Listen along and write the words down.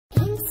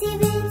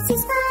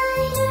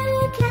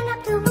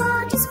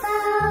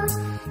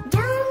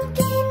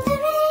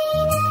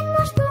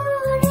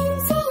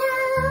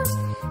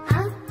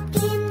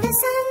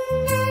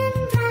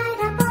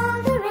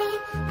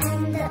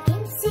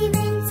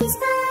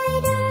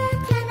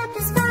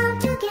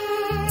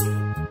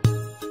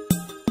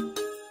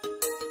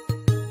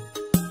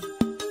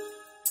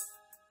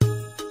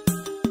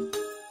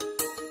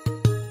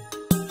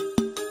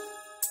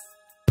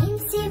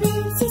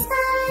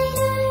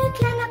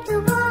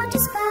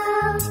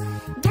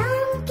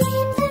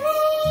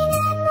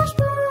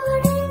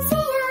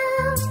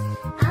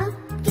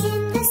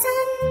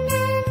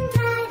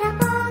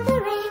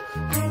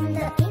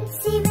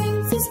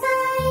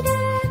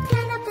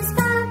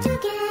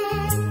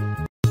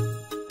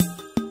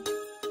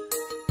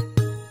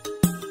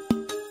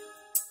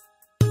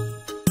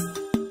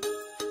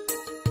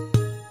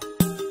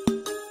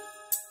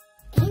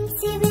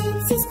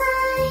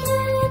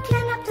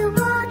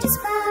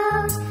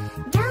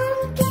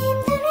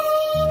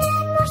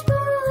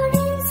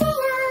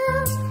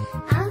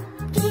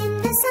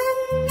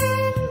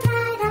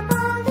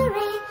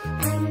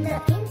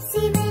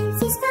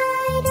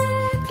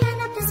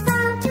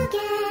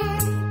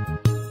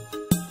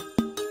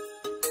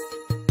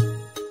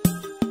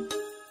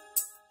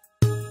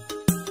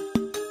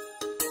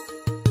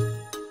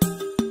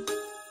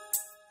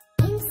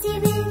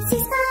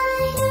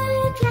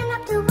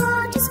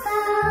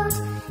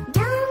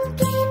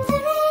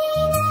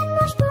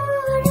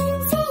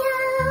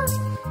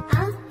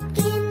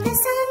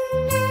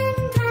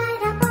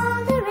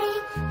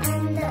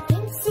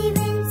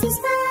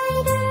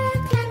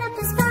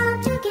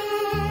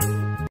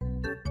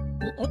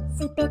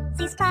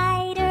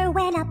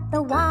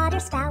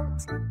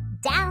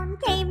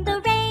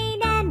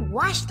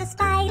washed the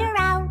spider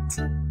out.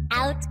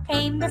 Out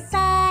came the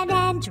sun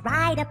and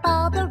dried up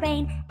all the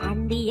rain,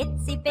 and the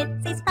itsy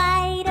bitsy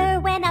spider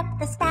went up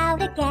the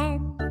spout again.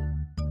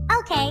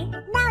 Okay,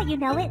 now you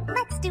know it,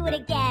 let's do it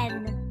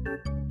again.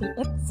 The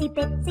itsy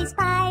bitsy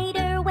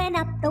spider went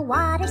up the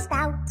water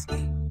spout.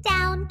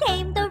 Down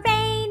came the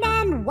rain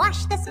and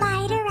washed the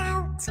spider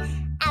out.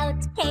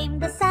 Out came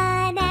the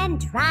sun and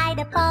dried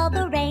up all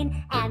the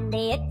rain, and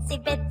the itsy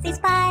bitsy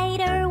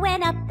spider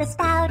went up the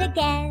spout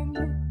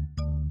again.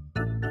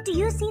 Do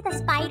you see the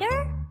spider?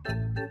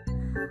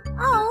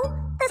 Oh,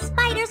 the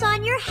spider's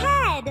on your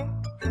head.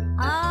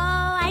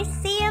 Oh, I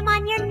see him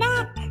on your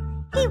neck.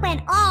 He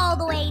went all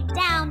the way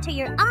down to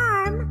your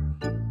arm,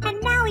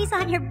 and now he's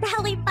on your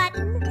belly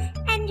button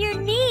and your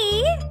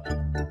knee.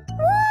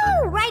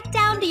 Woo! Right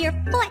down to your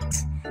foot.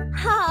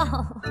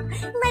 Oh,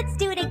 let's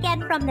do it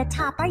again from the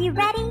top. Are you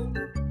ready?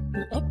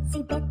 The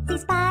itsy bitsy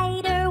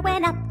spider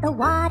went up the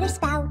water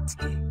spout.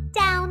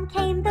 Down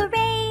came the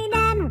rain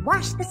and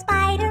washed the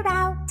spider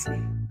out.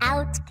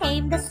 Out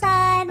came the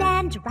sun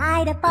and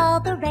dried up all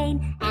the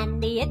rain,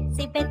 and the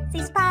itsy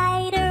bitsy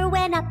spider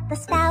went up the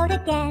spout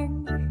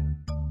again.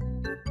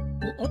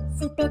 The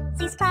itsy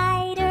bitsy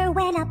spider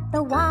went up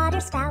the water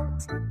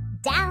spout.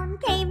 Down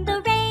came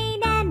the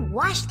rain and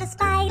washed the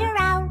spider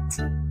out.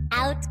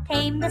 Out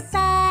came the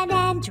sun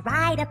and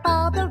dried up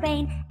all the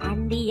rain,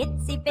 and the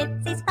itsy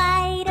bitsy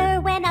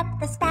spider went up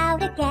the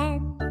spout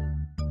again.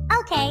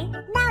 Okay,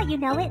 now you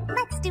know it,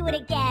 let's do it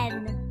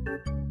again.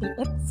 The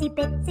itsy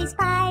bitsy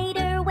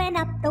spider went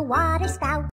up the water spout.